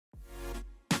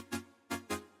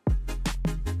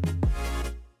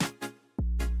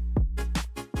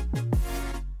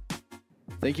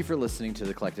Thank you for listening to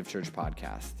the Collective Church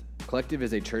podcast. Collective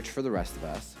is a church for the rest of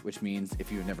us, which means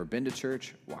if you've never been to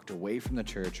church, walked away from the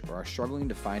church, or are struggling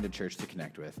to find a church to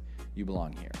connect with, you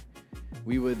belong here.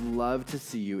 We would love to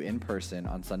see you in person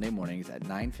on Sunday mornings at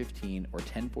 9:15 or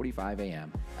 10:45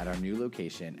 a.m. at our new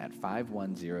location at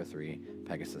 5103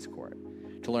 Pegasus Court.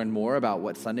 To learn more about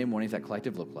what Sunday mornings at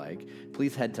Collective look like,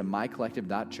 please head to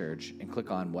mycollective.church and click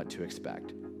on what to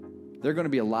expect. There are going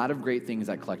to be a lot of great things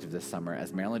at Collective this summer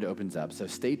as Maryland opens up, so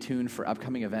stay tuned for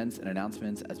upcoming events and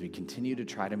announcements as we continue to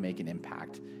try to make an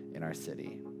impact in our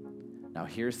city. Now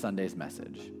here's Sunday's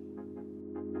message.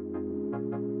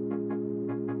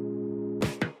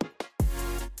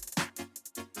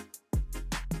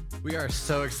 We are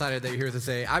so excited that you're here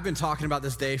today. I've been talking about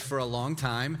this day for a long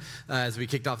time as we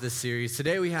kicked off this series.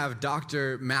 Today we have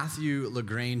Dr. Matthew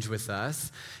LaGrange with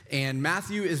us, and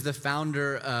Matthew is the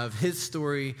founder of His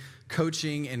Story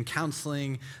Coaching and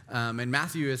Counseling, and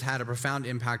Matthew has had a profound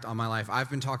impact on my life. I've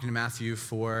been talking to Matthew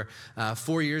for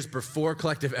 4 years before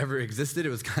Collective ever existed. It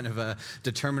was kind of a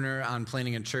determiner on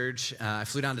planning a church. I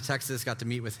flew down to Texas, got to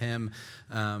meet with him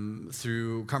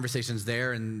through conversations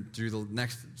there, and through the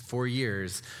next 4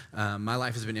 years, my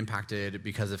life has been impacted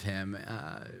because of him.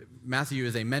 Matthew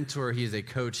is a mentor, he is a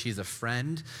coach, he's a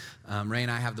friend. Ray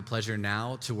and I have the pleasure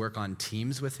now to work on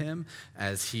teams with him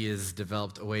as he has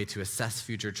developed a way to assess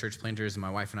future church planters, and my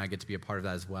wife and I get to be a part of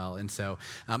that as well. And so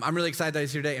I'm really excited that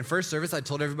he's here today. In first service, I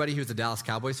told everybody he was a Dallas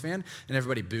Cowboys fan, and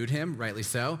everybody booed him, rightly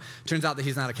so. Turns out that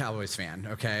he's not a Cowboys fan,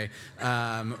 okay?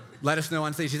 Let us know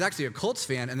on stage he's actually a Colts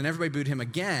fan, and then everybody booed him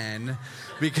again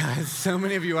because so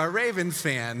many of you are Ravens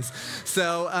fans.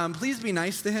 So please be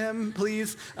nice to him,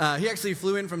 please. He actually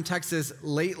flew in from Texas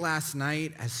late last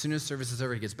night. As soon as service is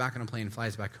over, he gets back on a plane and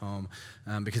flies back home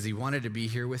because he wanted to be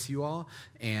here with you all,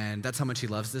 and that's how much he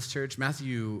loves this church.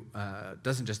 Matthew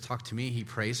doesn't just talk to me, he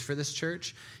prays for this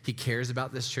church. He cares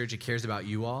about this church, he cares about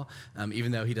you all,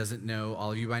 even though he doesn't know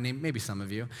all of you by name, maybe some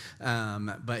of you,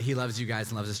 but he loves you guys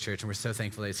and loves this church, and we're so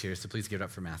thankful that he's here, so please give it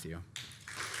up for Matthew.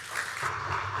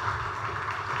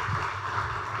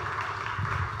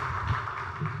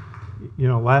 You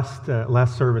know,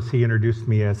 last service, he introduced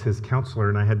me as his counselor,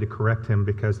 and I had to correct him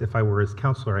because if I were his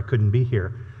counselor, I couldn't be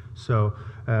here. So,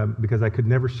 because I could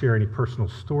never share any personal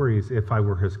stories if I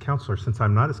were his counselor. Since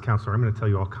I'm not his counselor, I'm going to tell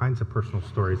you all kinds of personal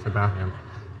stories about him.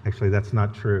 Actually, that's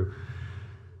not true.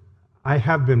 I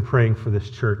have been praying for this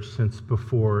church since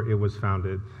before it was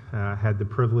founded. I had the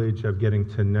privilege of getting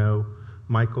to know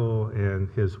Michael and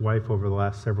his wife over the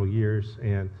last several years,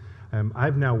 and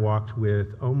I've now walked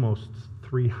with almost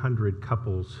 300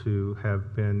 couples who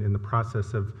have been in the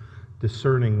process of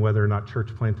discerning whether or not church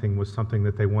planting was something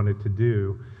that they wanted to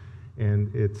do.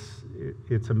 And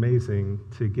it's amazing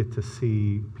to get to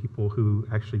see people who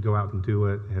actually go out and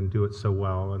do it so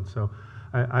well. And so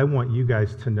I want you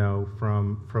guys to know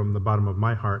from the bottom of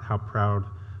my heart how proud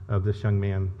of this young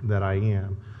man that I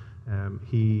am.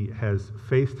 He has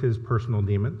faced his personal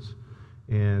demons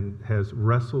and has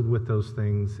wrestled with those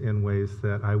things in ways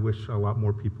that I wish a lot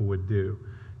more people would do.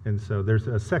 And so there's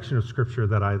a section of scripture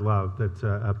that I love that's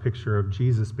a picture of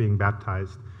Jesus being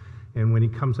baptized. And when he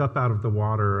comes up out of the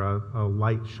water, a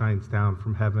light shines down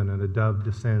from heaven and a dove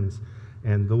descends.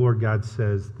 And the Lord God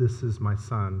says, "This is my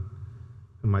son,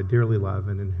 whom I dearly love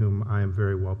and in whom I am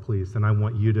very well pleased." And I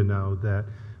want you to know that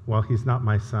while he's not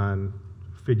my son,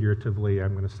 figuratively,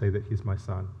 I'm going to say that he's my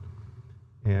son.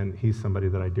 And he's somebody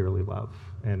that I dearly love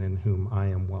and in whom I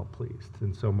am well pleased.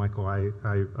 And so, Michael, I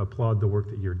applaud the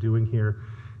work that you're doing here.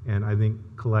 And I think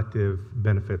Collective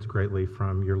benefits greatly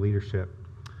from your leadership.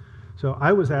 So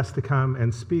I was asked to come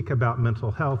and speak about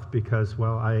mental health because,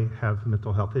 well, I have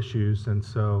mental health issues. And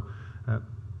so,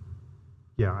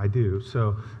 yeah, I do.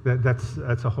 So that's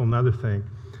a whole nother thing.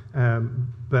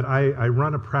 But I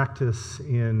run a practice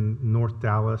in North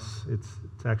Dallas. It's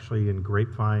actually in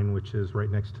Grapevine, which is right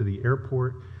next to the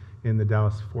airport in the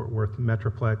Dallas-Fort Worth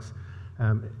Metroplex.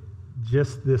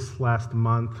 Just this last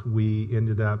month, we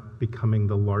ended up becoming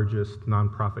the largest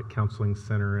nonprofit counseling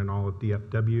center in all of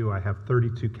DFW. I have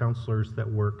 32 counselors that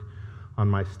work on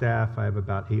my staff. I have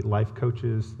about 8 life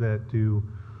coaches that do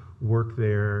work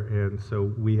there, and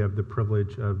so we have the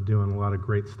privilege of doing a lot of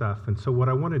great stuff. And so what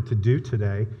I wanted to do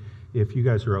today, if you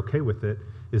guys are okay with it,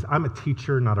 is I'm a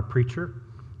teacher, not a preacher,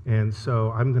 and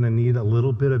so I'm going to need a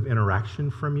little bit of interaction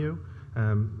from you.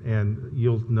 And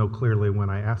you'll know clearly when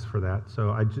I ask for that.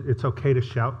 So it's okay to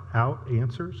shout out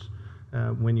answers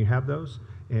when you have those,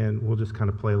 and we'll just kind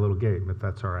of play a little game if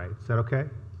that's all right. Is that okay?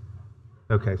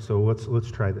 Okay, so let's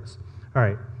try this. All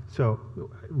right, so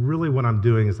really what I'm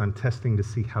doing is I'm testing to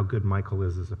see how good Michael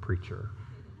is as a preacher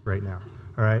right now.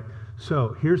 All right,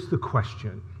 so here's the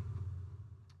question.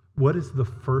 What is the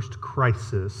first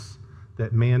crisis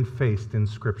that man faced in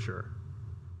Scripture?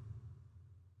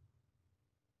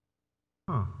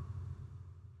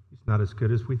 He's not as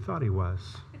good as we thought he was.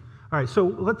 All right, so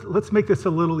let's make this a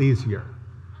little easier.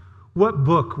 What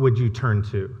book would you turn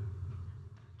to?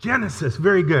 Genesis,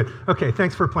 very good. Okay,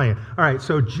 thanks for playing. All right,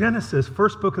 so Genesis,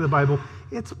 first book of the Bible,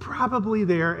 it's probably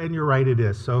there, and you're right, it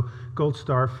is. So gold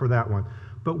star for that one.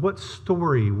 But what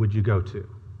story would you go to?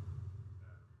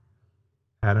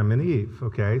 Adam and Eve,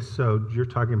 okay? So you're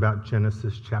talking about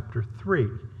Genesis chapter 3.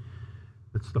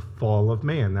 It's the fall of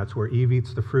man. That's where Eve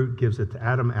eats the fruit, gives it to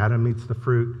Adam. Adam eats the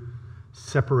fruit.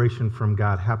 Separation from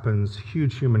God happens.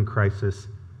 Huge human crisis.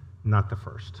 Not the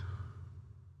first.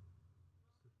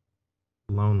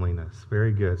 Loneliness.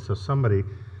 Very good. So somebody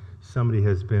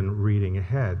has been reading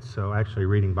ahead. So actually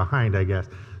reading behind, I guess.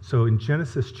 So in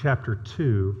Genesis chapter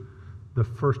 2, the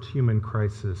first human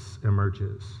crisis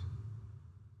emerges.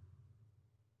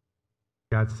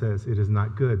 God says, it is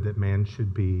not good that man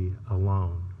should be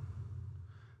alone.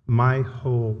 My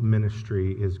whole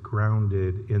ministry is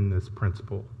grounded in this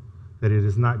principle, that it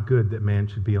is not good that man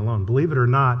should be alone. Believe it or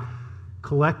not,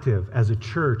 Collective as a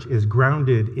church is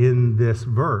grounded in this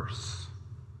verse,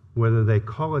 whether they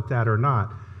call it that or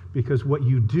not, because what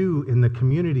you do in the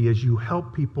community is you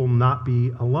help people not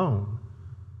be alone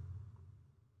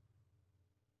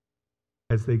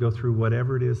as they go through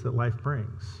whatever it is that life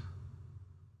brings.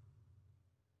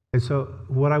 And so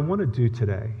what I want to do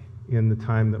today in the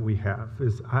time that we have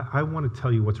is I want to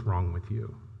tell you what's wrong with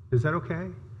you. Is that okay?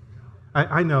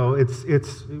 I know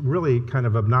it's really kind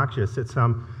of obnoxious that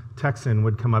some Texan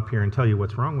would come up here and tell you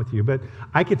what's wrong with you, but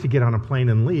I get to get on a plane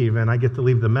and leave, and I get to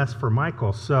leave the mess for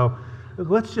Michael. So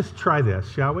let's just try this,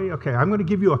 shall we? Okay, I'm going to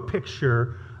give you a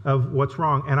picture of what's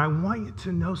wrong, and I want you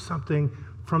to know something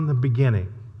from the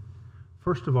beginning.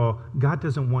 First of all, God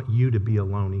doesn't want you to be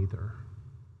alone either.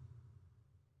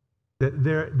 That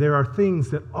there are things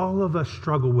that all of us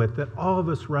struggle with, that all of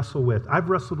us wrestle with. I've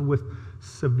wrestled with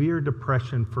severe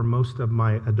depression for most of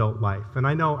my adult life. And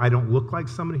I know I don't look like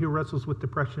somebody who wrestles with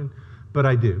depression, but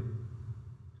I do.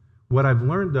 What I've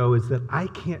learned, though, is that I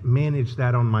can't manage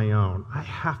that on my own. I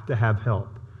have to have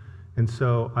help. And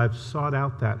so I've sought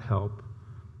out that help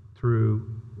through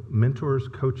mentors,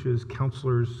 coaches,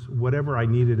 counselors, whatever I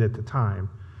needed at the time.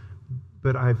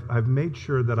 But I've made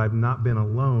sure that I've not been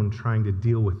alone trying to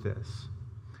deal with this.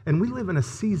 And we live in a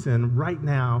season right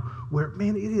now where,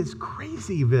 man, it is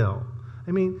crazyville.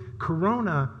 I mean,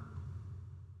 Corona,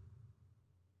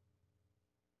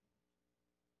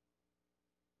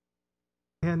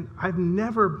 and I've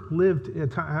never lived in a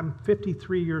time, I'm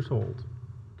 53 years old.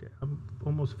 Okay, I'm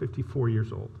almost 54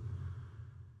 years old.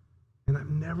 And I've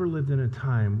never lived in a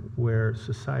time where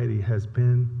society has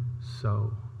been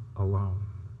so alone.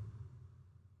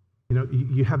 You know,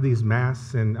 you have these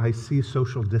masks, and I see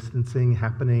social distancing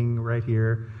happening right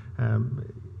here.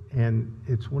 And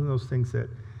it's one of those things that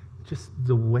just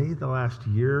the way the last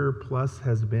year plus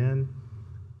has been,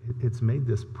 it's made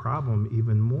this problem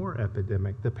even more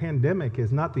epidemic. The pandemic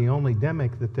is not the only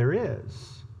demic that there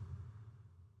is.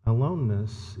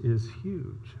 Aloneness is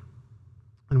huge.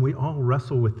 And we all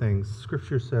wrestle with things.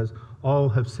 Scripture says all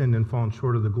have sinned and fallen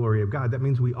short of the glory of God. That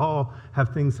means we all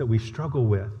have things that we struggle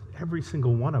with, every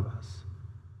single one of us.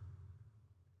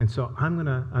 And so I'm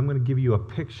gonna give you a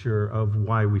picture of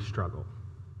why we struggle.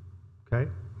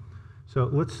 Okay? So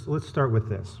let's start with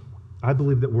this. I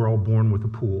believe that we're all born with a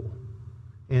pool.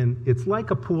 And it's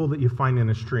like a pool that you find in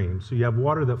a stream. So you have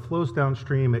water that flows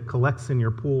downstream, it collects in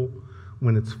your pool.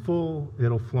 When it's full,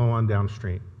 it'll flow on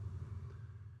downstream.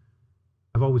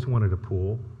 I've always wanted a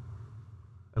pool.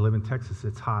 I live in Texas,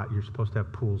 it's hot. You're supposed to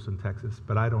have pools in Texas,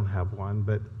 but I don't have one,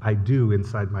 but I do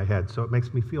inside my head, so it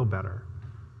makes me feel better.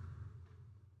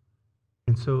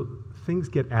 And so things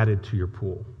get added to your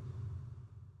pool.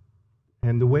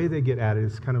 And the way they get added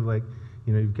is kind of like,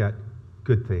 you know, you've got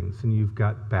good things and you've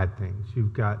got bad things.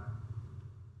 You've got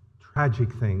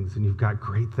tragic things and you've got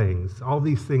great things. All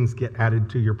these things get added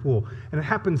to your pool. And it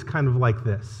happens kind of like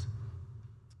this.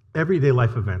 Everyday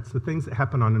life events, the things that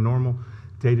happen on a normal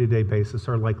day-to-day basis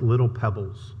are like little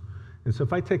pebbles. And so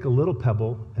if I take a little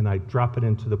pebble and I drop it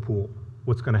into the pool,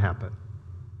 what's going to happen?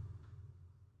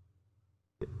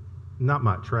 Not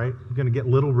much, right? You're going to get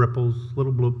little ripples,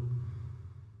 little bloop.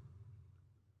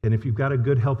 And if you've got a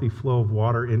good, healthy flow of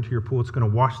water into your pool, it's going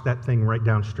to wash that thing right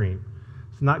downstream.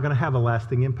 It's not going to have a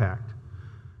lasting impact.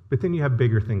 But then you have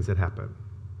bigger things that happen.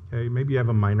 Okay? Maybe you have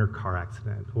a minor car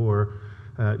accident, or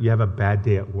you have a bad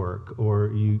day at work,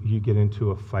 or you get into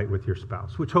a fight with your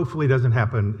spouse, which hopefully doesn't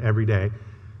happen every day.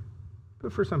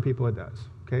 But for some people it does.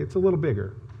 Okay? It's a little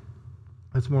bigger.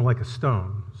 It's more like a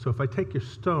stone. So if I take your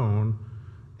stone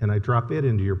and I drop it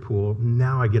into your pool,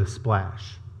 now I get a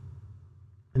splash.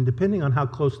 And depending on how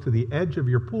close to the edge of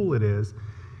your pool it is,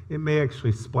 it may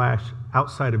actually splash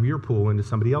outside of your pool into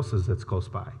somebody else's that's close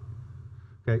by.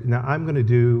 Okay, now I'm going to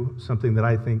do something that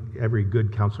I think every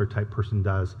good counselor type person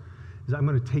does, is I'm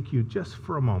going to take you just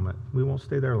for a moment. We won't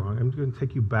stay there long. I'm going to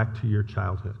take you back to your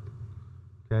childhood.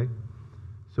 Okay?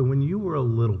 So when you were a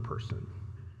little person,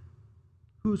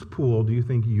 whose pool do you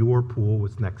think your pool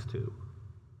was next to?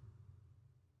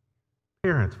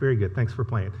 Parents. Very good. Thanks for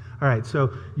playing. All right,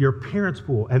 so your parents'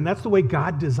 pool, and that's the way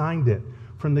God designed it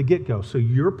from the get-go. So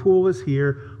your pool is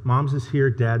here, mom's is here,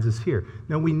 dad's is here.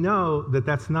 Now we know that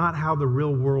that's not how the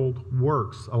real world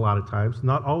works a lot of times.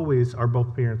 Not always are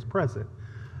both parents present.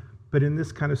 But in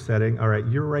this kind of setting, all right,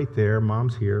 you're right there,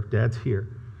 mom's here, dad's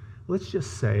here. Let's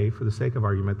just say, for the sake of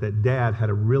argument, that dad had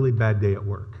a really bad day at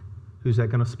work. Who's that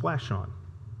going to splash on?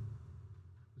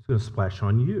 It's going to splash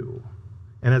on you.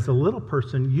 And as a little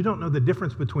person, you don't know the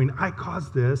difference between I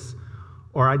caused this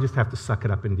or I just have to suck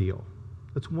it up and deal.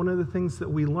 That's one of the things that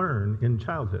we learn in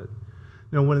childhood.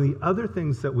 Now, one of the other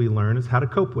things that we learn is how to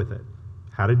cope with it,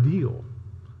 how to deal,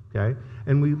 okay?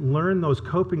 And we learn those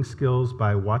coping skills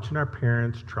by watching our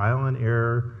parents, trial and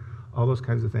error, all those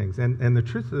kinds of things. And the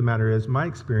truth of the matter is, my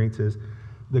experience is,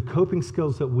 the coping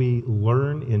skills that we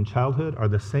learn in childhood are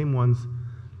the same ones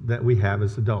that we have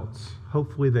as adults.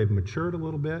 Hopefully they've matured a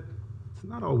little bit. It's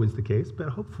not always the case, but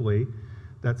hopefully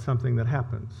that's something that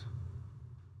happens.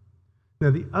 Now,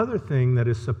 the other thing that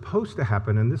is supposed to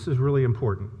happen, and this is really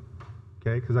important,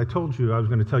 okay, because I told you I was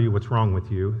going to tell you what's wrong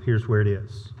with you. Here's where it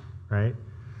is, right?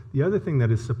 The other thing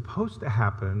that is supposed to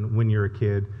happen when you're a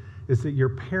kid is that your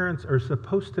parents are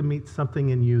supposed to meet something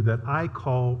in you that I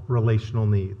call relational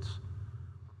needs.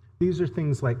 These are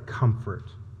things like comfort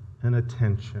and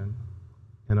attention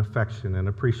and affection and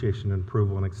appreciation and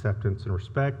approval and acceptance and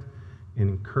respect and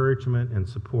encouragement and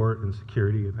support and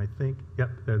security. And I think, yep,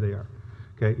 there they are.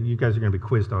 Okay, you guys are going to be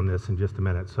quizzed on this in just a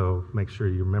minute, so make sure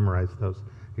you memorize those.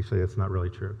 Actually, that's not really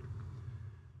true.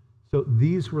 So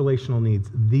these relational needs,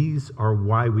 these are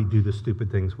why we do the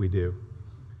stupid things we do.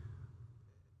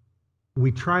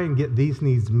 We try and get these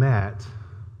needs met,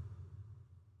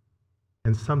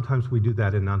 and sometimes we do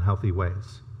that in unhealthy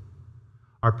ways.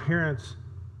 Our parents,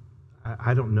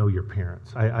 I don't know your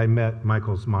parents. I met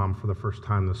Michael's mom for the first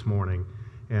time this morning,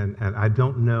 and I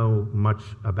don't know much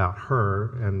about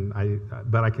her,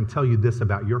 but I can tell you this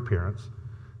about your parents.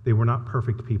 They were not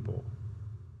perfect people.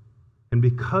 And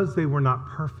because they were not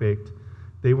perfect,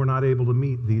 they were not able to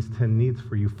meet these 10 needs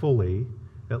for you fully,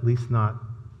 at least not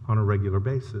on a regular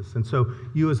basis. And so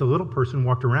you as a little person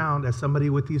walked around as somebody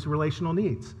with these relational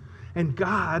needs. And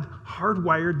God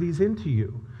hardwired these into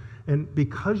you. And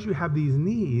because you have these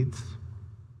needs,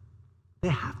 they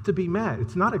have to be met.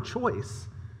 It's not a choice.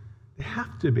 They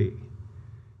have to be.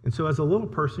 And so as a little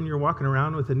person, you're walking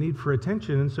around with a need for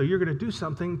attention, and so you're going to do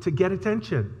something to get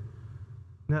attention.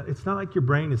 Now, it's not like your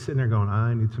brain is sitting there going,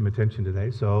 I need some attention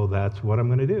today, so that's what I'm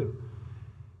going to do.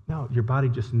 No, your body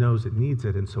just knows it needs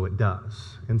it, and so it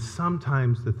does. And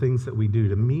sometimes the things that we do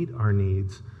to meet our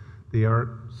needs, they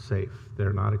aren't safe.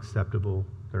 They're not acceptable.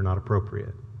 They're not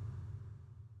appropriate.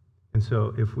 And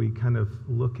so if we kind of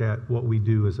look at what we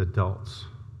do as adults,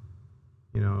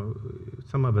 you know,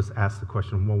 some of us ask the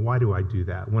question, well, why do I do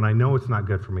that? When I know it's not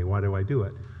good for me, why do I do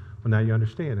it? Well, now you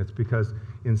understand. It's because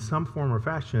in some form or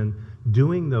fashion,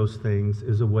 doing those things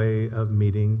is a way of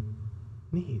meeting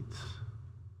needs.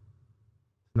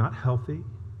 It's not healthy.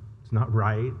 It's not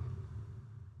right.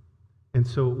 And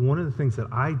so one of the things that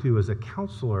I do as a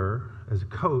counselor, as a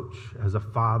coach, as a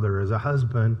father, as a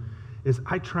husband, is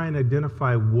I try and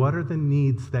identify what are the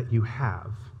needs that you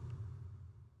have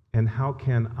and how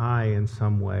can I in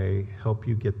some way help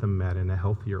you get them met in a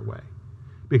healthier way.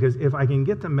 Because if I can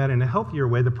get them met in a healthier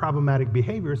way, the problematic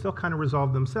behaviors, they'll kind of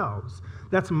resolve themselves.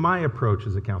 That's my approach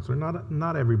as a counselor.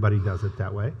 Not everybody does it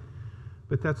that way,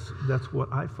 but that's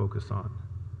what I focus on.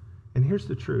 And here's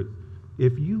the truth.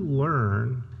 If you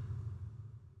learn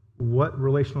what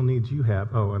relational needs you have,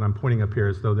 oh, and I'm pointing up here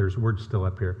as though there's words still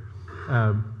up here,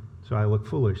 so I look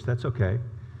foolish. That's okay.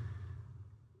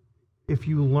 If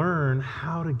you learn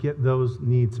how to get those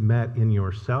needs met in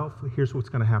yourself, here's what's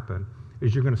going to happen,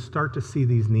 is you're going to start to see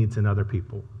these needs in other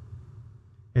people.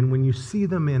 And when you see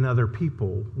them in other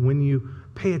people, when you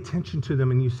pay attention to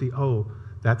them and you see, oh,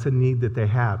 that's a need that they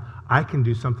have, I can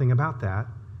do something about that.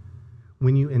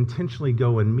 When you intentionally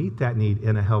go and meet that need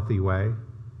in a healthy way,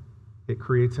 it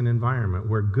creates an environment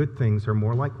where good things are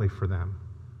more likely for them,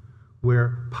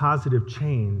 where positive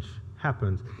change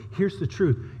happens. Here's the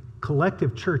truth.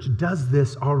 Collective Church does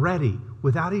this already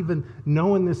without even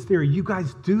knowing this theory. You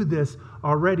guys do this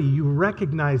already you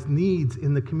recognize needs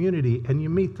in the community and you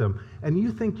meet them. And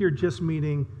you think you're just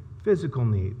meeting physical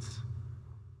needs.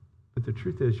 But the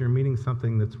truth is you're meeting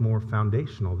something that's more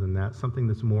foundational than that, something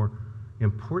that's more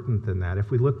important than that.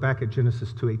 If we look back at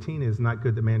Genesis 2:18, it is not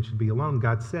good that man should be alone.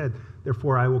 God said,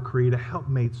 therefore I will create a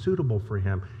helpmate suitable for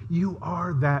him. You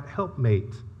are that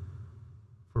helpmate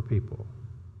for people.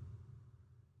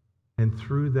 And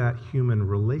through that human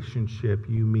relationship,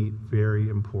 you meet very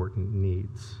important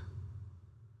needs,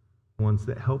 ones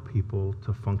that help people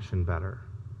to function better,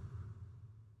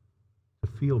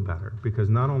 to feel better. Because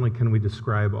not only can we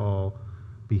describe all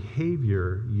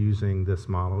behavior using this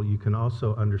model, you can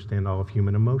also understand all of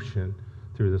human emotion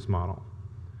through this model.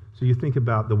 So you think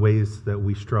about the ways that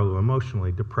we struggle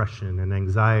emotionally, depression and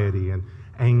anxiety and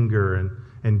anger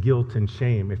and guilt and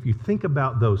shame. If you think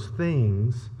about those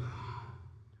things,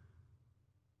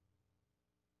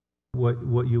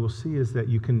 what you will see is that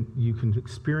you can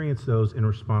experience those in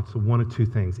response to one of two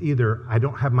things. Either I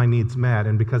don't have my needs met,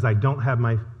 and because I don't have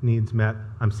my needs met,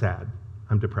 I'm sad,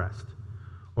 I'm depressed.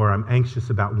 Or I'm anxious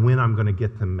about when I'm going to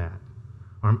get them met.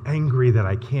 Or I'm angry that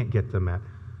I can't get them met.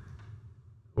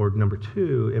 Or number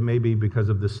two, it may be because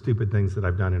of the stupid things that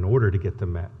I've done in order to get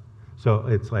them met. So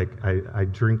it's like I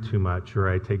drink too much, or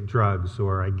I take drugs,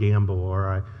 or I gamble,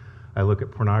 or I look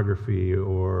at pornography,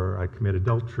 or I commit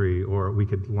adultery, or we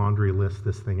could laundry list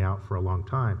this thing out for a long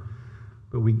time.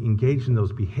 But we engage in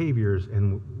those behaviors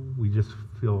and we just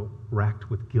feel racked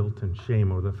with guilt and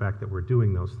shame over the fact that we're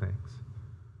doing those things.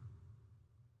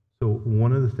 So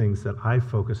one of the things that I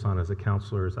focus on as a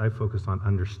counselor is I focus on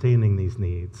understanding these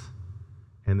needs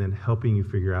and then helping you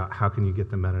figure out how can you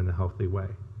get them met in a healthy way.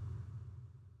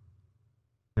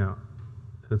 Now,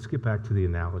 let's get back to the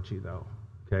analogy though,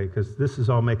 okay? Because this is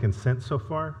all making sense so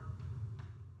far.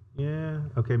 Yeah,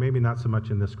 okay, maybe not so much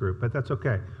in this group, but that's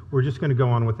okay. We're just going to go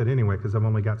on with it anyway because I've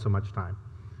only got so much time.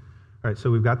 All right,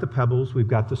 so we've got the pebbles, we've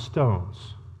got the stones.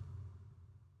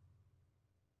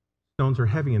 Stones are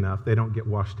heavy enough, they don't get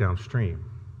washed downstream.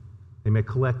 They may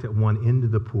collect at one end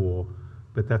of the pool,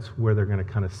 but that's where they're going to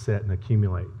kind of sit and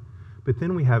accumulate. But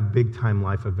then we have big-time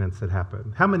life events that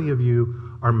happen. How many of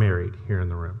you are married here in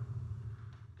the room?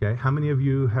 Okay, how many of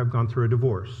you have gone through a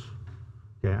divorce?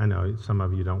 Okay, I know some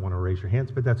of you don't want to raise your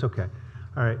hands, but that's okay.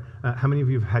 All right, how many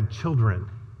of you have had children?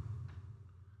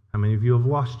 How many of you have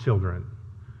lost children?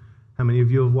 How many of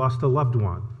you have lost a loved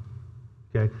one?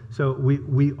 Okay, so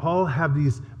we all have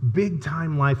these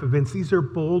big-time life events. These are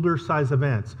boulder-size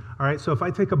events. All right, so if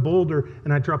I take a boulder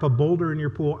and I drop a boulder in your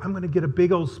pool, I'm going to get a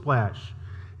big old splash.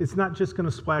 It's not just going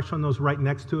to splash on those right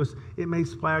next to us. It may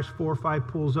splash 4 or 5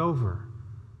 pools over.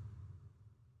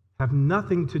 Have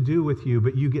nothing to do with you,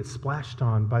 but you get splashed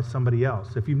on by somebody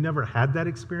else. If you've never had that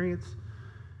experience,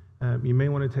 you may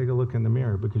want to take a look in the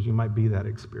mirror because you might be that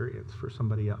experience for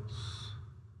somebody else.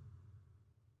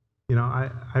 You know,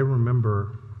 I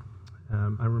remember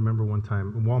one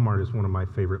time, Walmart is one of my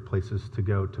favorite places to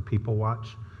go to people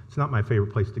watch. It's not my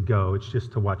favorite place to go, it's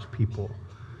just to watch people.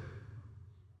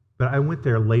 But I went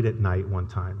there late at night one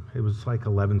time. It was like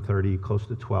 11:30, close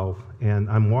to 12, and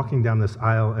I'm walking down this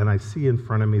aisle and I see in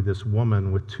front of me this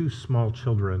woman with 2 small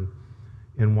children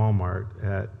in Walmart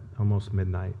at almost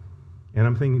midnight. And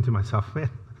I'm thinking to myself,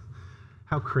 man,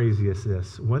 how crazy is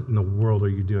this? What in the world are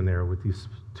you doing there with these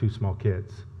 2 small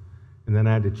kids? And then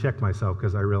I had to check myself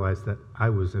because I realized that I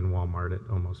was in Walmart at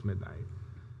almost midnight,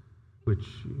 which,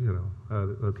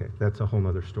 okay, that's a whole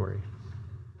nother story.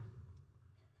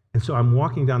 And so I'm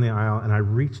walking down the aisle and I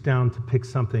reach down to pick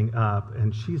something up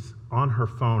and she's on her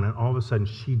phone and all of a sudden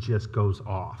she just goes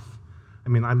off. I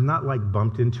mean, I'm not like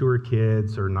bumped into her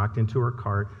kids or knocked into her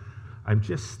cart. I'm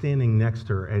just standing next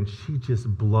to her and she just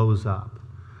blows up.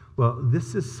 Well,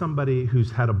 this is somebody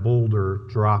who's had a boulder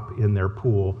drop in their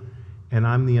pool, and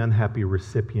I'm the unhappy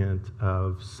recipient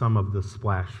of some of the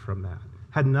splash from that.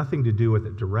 Had nothing to do with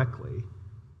it directly,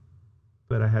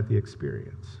 but I had the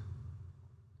experience.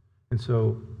 And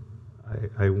so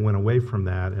I went away from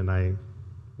that and I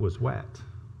was wet,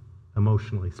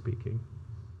 emotionally speaking.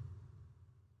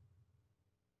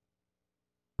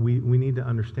 We need to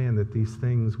understand that these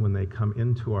things, when they come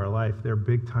into our life, they're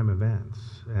big-time events,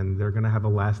 and they're going to have a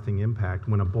lasting impact.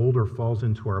 When a boulder falls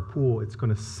into our pool, it's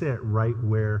going to sit right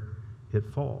where it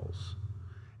falls.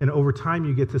 And over time,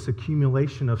 you get this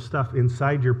accumulation of stuff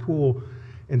inside your pool,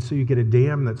 and so you get a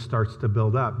dam that starts to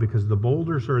build up because the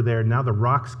boulders are there. Now the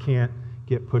rocks can't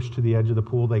get pushed to the edge of the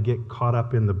pool. They get caught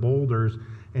up in the boulders,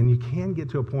 and you can get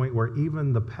to a point where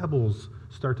even the pebbles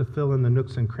start to fill in the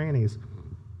nooks and crannies,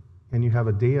 and you have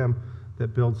a dam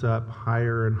that builds up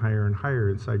higher and higher and higher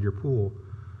inside your pool.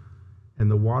 And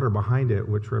the water behind it,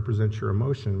 which represents your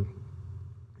emotion,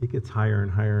 it gets higher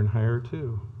and higher and higher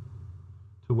too,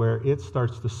 to where it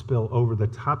starts to spill over the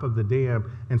top of the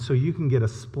dam, and so you can get a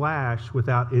splash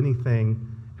without anything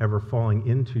ever falling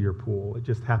into your pool. It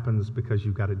just happens because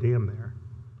you've got a dam there.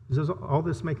 Is all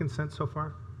this making sense so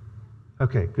far?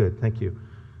 Okay, good, thank you.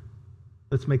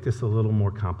 Let's make this a little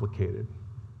more complicated.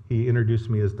 He introduced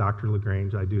me as Dr.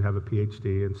 LaGrange. I do have a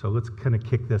PhD, and so let's kind of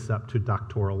kick this up to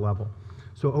doctoral level.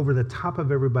 So over the top of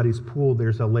everybody's pool,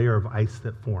 there's a layer of ice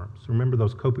that forms. Remember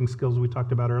those coping skills we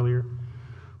talked about earlier?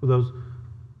 Well,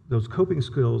 those coping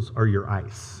skills are your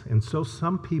ice. And so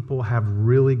some people have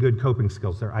really good coping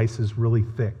skills. Their ice is really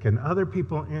thick. And other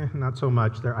people, not so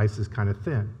much. Their ice is kind of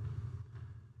thin.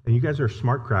 And you guys are a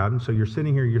smart crowd, and so you're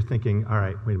sitting here, you're thinking, all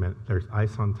right, wait a minute, there's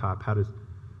ice on top. How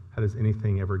does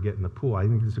anything ever get in the pool? I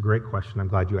think it's a great question. I'm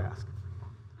glad you asked.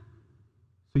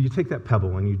 So you take that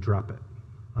pebble and you drop it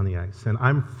on the ice. And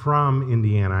I'm from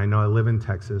Indiana. I know I live in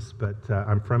Texas, but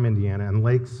I'm from Indiana. And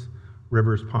lakes,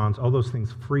 rivers, ponds, all those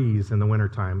things freeze in the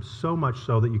wintertime, so much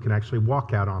so that you can actually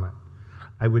walk out on it.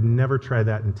 I would never try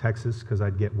that in Texas because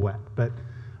I'd get wet. But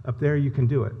up there you can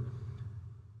do it.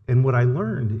 And what I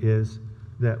learned is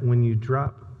that when you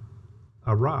drop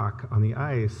a rock on the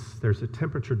ice, there's a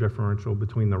temperature differential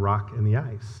between the rock and the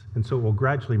ice. And so it will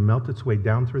gradually melt its way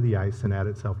down through the ice and add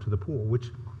itself to the pool,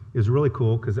 which is really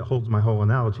cool because it holds my whole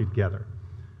analogy together.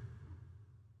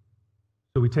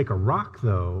 So we take a rock,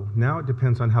 though. Now it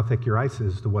depends on how thick your ice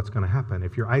is to what's going to happen.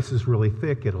 If your ice is really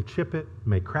thick, it'll chip it,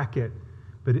 may crack it,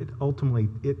 but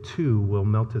it too will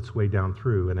melt its way down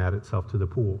through and add itself to the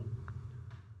pool.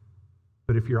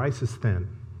 But if your ice is thin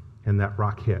and that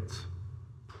rock hits,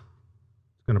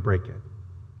 it's going to break it,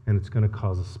 and it's going to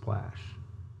cause a splash.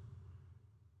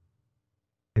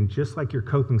 And just like your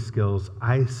coping skills,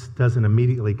 ice doesn't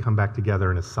immediately come back together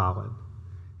and is solid.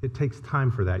 It takes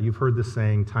time for that. You've heard the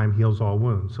saying, time heals all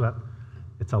wounds. So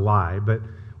it's a lie, but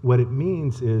what it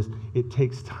means is it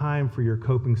takes time for your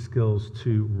coping skills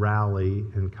to rally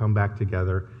and come back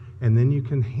together, and then you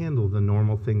can handle the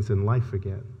normal things in life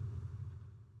again.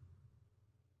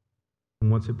 And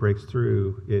once it breaks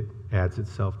through, it adds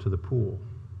itself to the pool.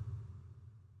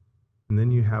 And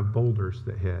then you have boulders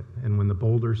that hit. And when the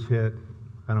boulders hit,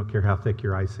 I don't care how thick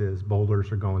your ice is,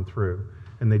 boulders are going through.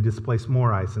 And they displace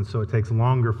more ice. And so it takes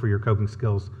longer for your coping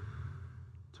skills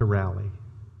to rally.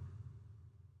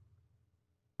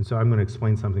 And so I'm going to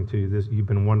explain something to you. You've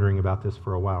been wondering about this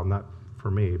for a while, not for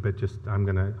me, but just I'm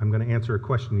going to answer a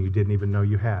question you didn't even know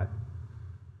you had.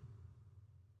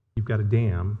 You've got a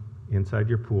dam inside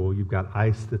your pool. You've got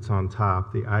ice that's on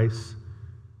top. The ice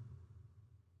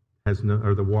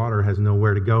the water has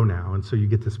nowhere to go now, and so you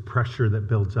get this pressure that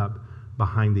builds up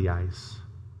behind the ice.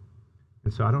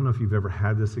 And so I don't know if you've ever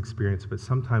had this experience, but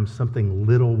sometimes something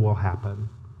little will happen.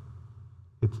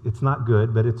 It's not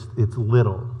good, but it's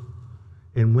little.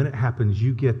 And when it happens,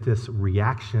 you get this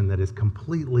reaction that is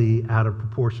completely out of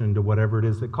proportion to whatever it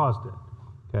is that caused it.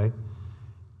 Okay?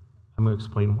 I'm going to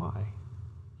explain why.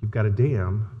 You've got a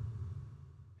dam,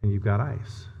 and you've got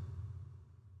ice.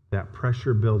 That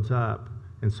pressure builds up,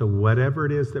 and so whatever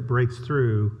it is that breaks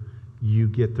through, you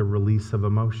get the release of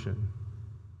emotion.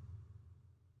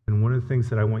 And one of the things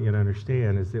that I want you to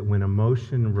understand is that when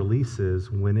emotion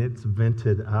releases, when it's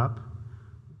vented up,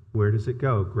 where does it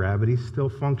go? Gravity still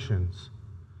functions.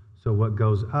 So what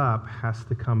goes up has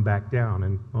to come back down,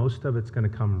 and most of it's going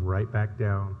to come right back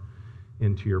down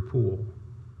into your pool.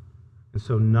 And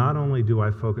so not only do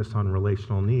I focus on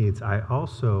relational needs, I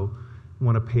also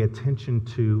want to pay attention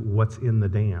to what's in the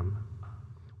dam.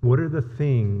 What are the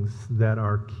things that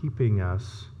are keeping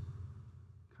us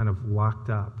kind of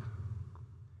locked up?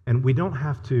 And we don't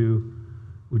have to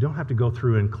go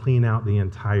through and clean out the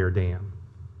entire dam.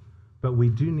 But we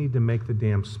do need to make the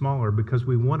dam smaller because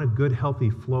we want a good,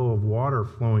 healthy flow of water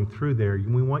flowing through there.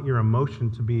 We want your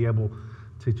emotion to be able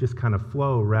to just kind of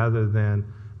flow rather than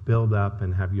build up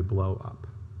and have you blow up.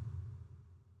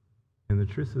 And the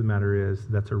truth of the matter is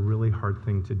that's a really hard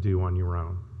thing to do on your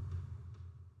own.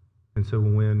 And so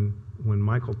when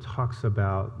Michael talks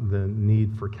about the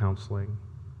need for counseling,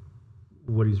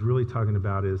 what he's really talking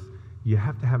about is you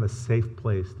have to have a safe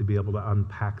place to be able to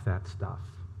unpack that stuff,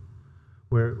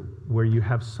 where you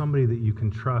have somebody that you can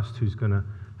trust who's going to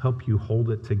help you hold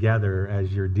it together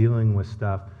as you're dealing with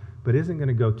stuff, but isn't going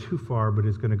to go too far, but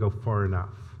is going to go far enough.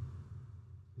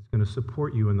 It's going to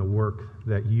support you in the work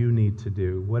that you need to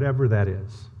do, whatever that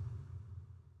is.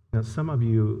 Now, some of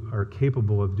you are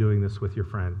capable of doing this with your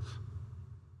friends,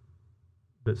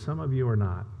 but some of you are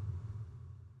not.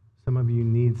 Some of you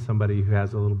need somebody who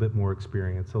has a little bit more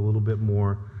experience, a little bit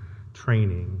more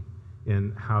training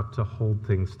in how to hold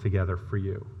things together for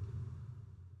you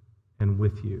and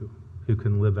with you who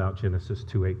can live out Genesis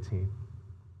 2:18.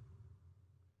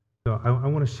 So I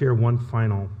want to share one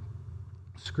final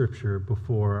scripture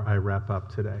before I wrap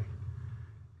up today,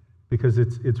 because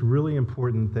it's really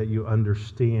important that you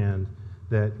understand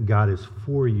that God is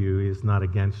for you, He is not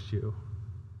against you.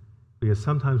 Because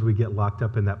sometimes we get locked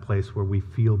up in that place where we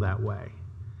feel that way.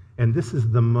 And this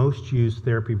is the most used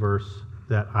therapy verse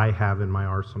that I have in my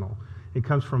arsenal. It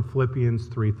comes from Philippians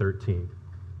 3:13.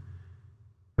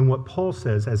 And what Paul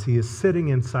says as he is sitting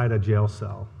inside a jail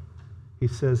cell, he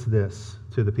says this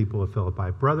to the people of Philippi: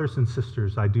 brothers and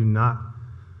sisters, I do not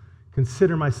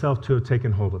consider myself to have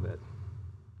taken hold of it.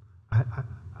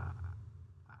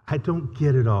 I don't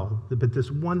get it all, but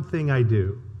this one thing I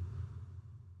do.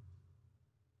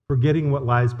 Forgetting what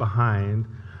lies behind,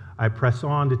 I press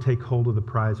on to take hold of the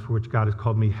prize for which God has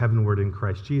called me heavenward in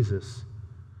Christ Jesus.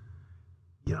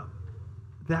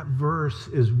 That verse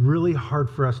is really hard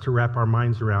for us to wrap our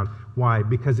minds around. Why?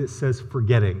 Because it says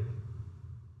forgetting.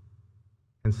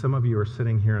 And some of you are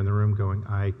sitting here in the room going,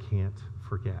 I can't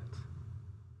forget.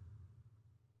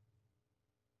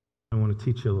 I want to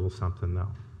teach you a little something,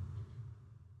 though.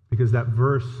 Because that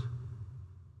verse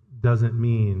doesn't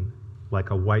mean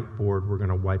like a whiteboard, we're going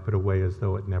to wipe it away as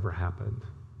though it never happened.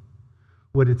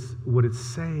 What it's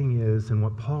saying is, and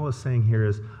what Paul is saying here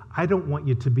is, I don't want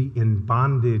you to be in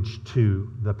bondage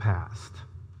to the past.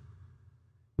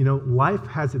 Life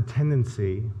has a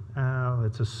tendency,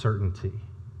 it's a certainty,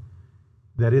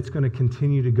 that it's going to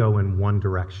continue to go in one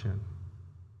direction,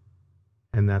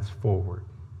 and that's forward.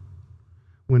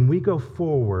 When we go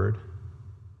forward,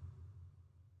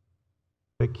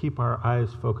 but keep our eyes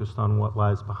focused on what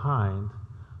lies behind,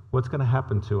 what's going to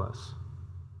happen to us?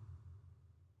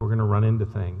 We're going to run into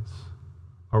things,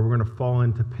 or we're going to fall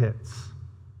into pits.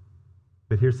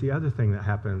 But here's the other thing that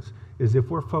happens, is if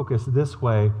we're focused this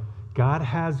way, God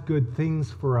has good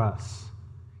things for us.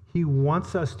 He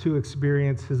wants us to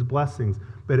experience His blessings.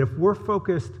 But if we're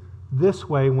focused this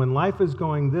way, when life is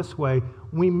going this way,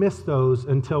 we miss those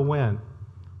until when?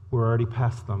 We're already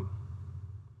past them.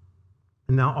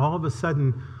 And now all of a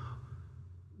sudden,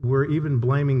 we're even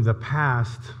blaming the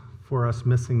past for us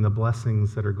missing the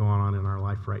blessings that are going on in our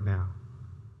life right now.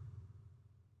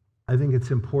 I think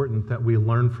it's important that we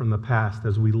learn from the past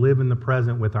as we live in the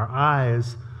present with our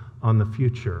eyes on the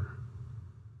future.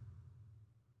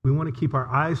 We want to keep our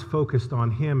eyes focused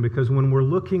on Him, because when we're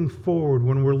looking forward,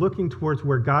 when we're looking towards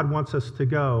where God wants us to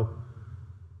go,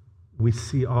 we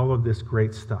see all of this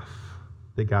great stuff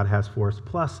that God has for us.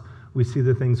 Plus, we see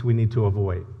the things we need to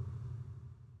avoid.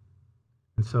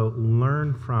 And so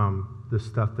learn from the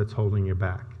stuff that's holding you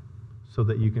back so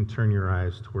that you can turn your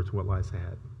eyes towards what lies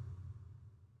ahead.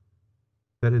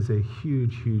 That is a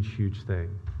huge, huge, huge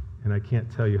thing. And I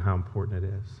can't tell you how important it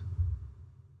is.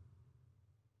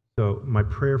 So my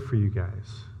prayer for you guys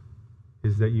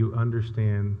is that you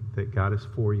understand that God is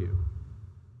for you.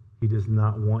 He does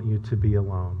not want you to be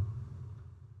alone.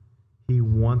 He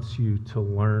wants you to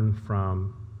learn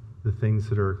from the things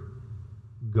that are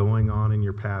going on in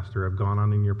your past or have gone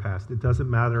on in your past. It doesn't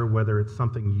matter whether it's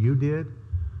something you did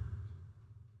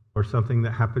or something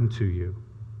that happened to you.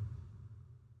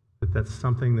 But that's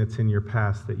something that's in your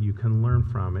past that you can learn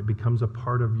from. It becomes a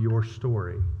part of your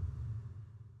story.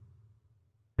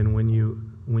 And when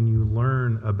you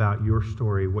learn about your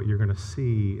story, what you're going to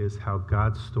see is how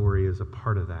God's story is a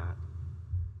part of that.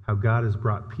 How God has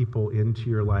brought people into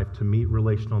your life to meet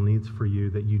relational needs for you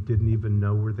that you didn't even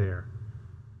know were there.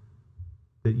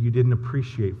 That you didn't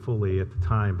appreciate fully at the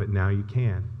time, but now you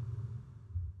can.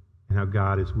 And how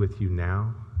God is with you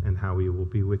now and how He will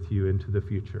be with you into the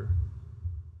future.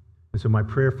 And so my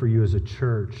prayer for you as a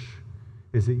church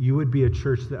is that you would be a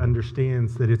church that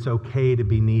understands that it's okay to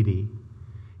be needy.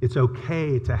 It's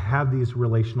okay to have these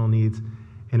relational needs,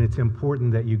 and it's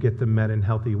important that you get them met in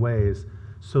healthy ways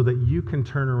so that you can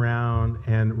turn around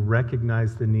and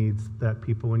recognize the needs that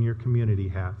people in your community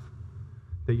have,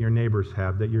 that your neighbors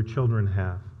have, that your children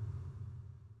have.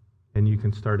 And you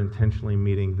can start intentionally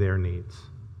meeting their needs.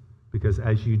 Because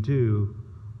as you do,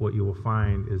 what you will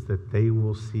find is that they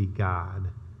will see God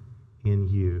in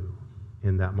you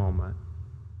in that moment,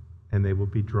 and they will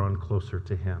be drawn closer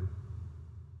to Him.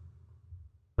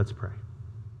 Let's pray.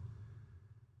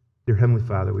 Dear Heavenly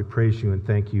Father, we praise you and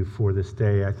thank you for this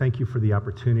day. I thank you for the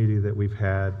opportunity that we've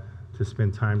had to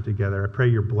spend time together. I pray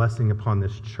your blessing upon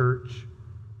this church,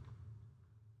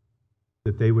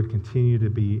 that they would continue to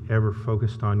be ever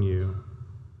focused on you,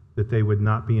 that they would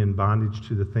not be in bondage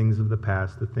to the things of the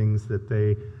past, the things that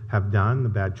they have done, the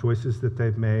bad choices that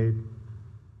they've made,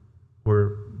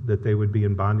 or that they would be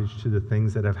in bondage to the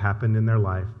things that have happened in their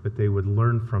life, but they would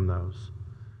learn from those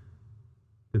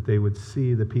that they would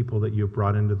see the people that you have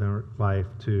brought into their life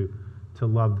to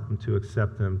love them, to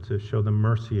accept them, to show them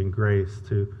mercy and grace,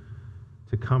 to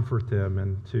comfort them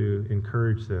and to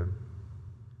encourage them.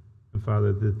 And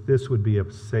Father, that this would be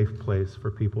a safe place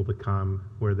for people to come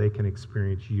where they can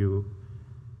experience you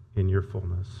in your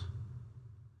fullness.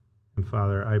 And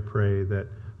Father, I pray that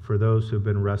for those who've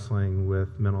been wrestling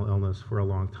with mental illness for a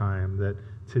long time, that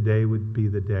today would be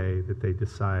the day that they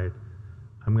decide,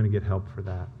 I'm going to get help for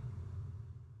that.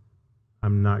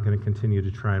 I'm not going to continue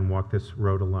to try and walk this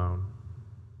road alone.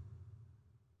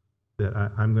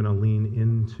 That I'm going to lean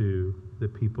into the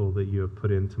people that you have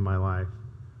put into my life,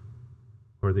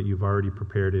 or that you've already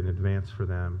prepared in advance for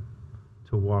them,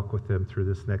 to walk with them through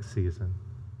this next season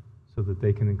so that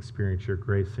they can experience your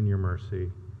grace and your mercy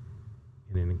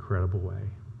in an incredible way.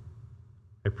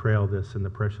 I pray all this in the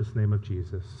precious name of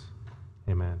Jesus.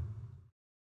 Amen.